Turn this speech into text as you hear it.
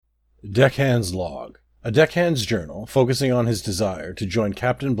Deckhand's Log, a deckhand's journal focusing on his desire to join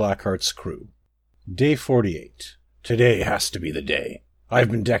Captain Blackheart's crew. Day 48. Today has to be the day. I've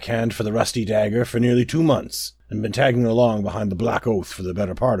been deckhand for the Rusty Dagger for nearly 2 months, and been tagging along behind the Black Oath for the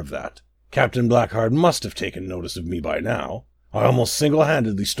better part of that. Captain Blackheart must have taken notice of me by now. I almost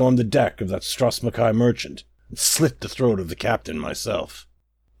single-handedly stormed the deck of that Strass Mackay merchant, and slit the throat of the captain myself.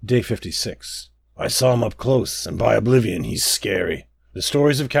 Day 56. I saw him up close, and by oblivion he's scary. The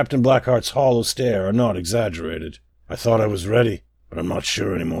stories of Captain Blackheart's hollow stare are not exaggerated. I thought I was ready, but I'm not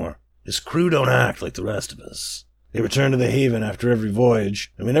sure anymore. His crew don't act like the rest of us. They return to the Haven after every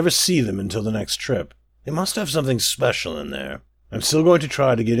voyage, and we never see them until the next trip. They must have something special in there. I'm still going to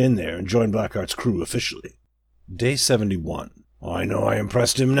try to get in there and join Blackheart's crew officially. Day 71. I know I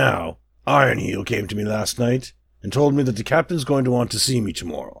impressed him now. Ironheel came to me last night and told me that the captain's going to want to see me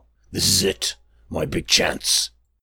tomorrow. This is it. My big chance.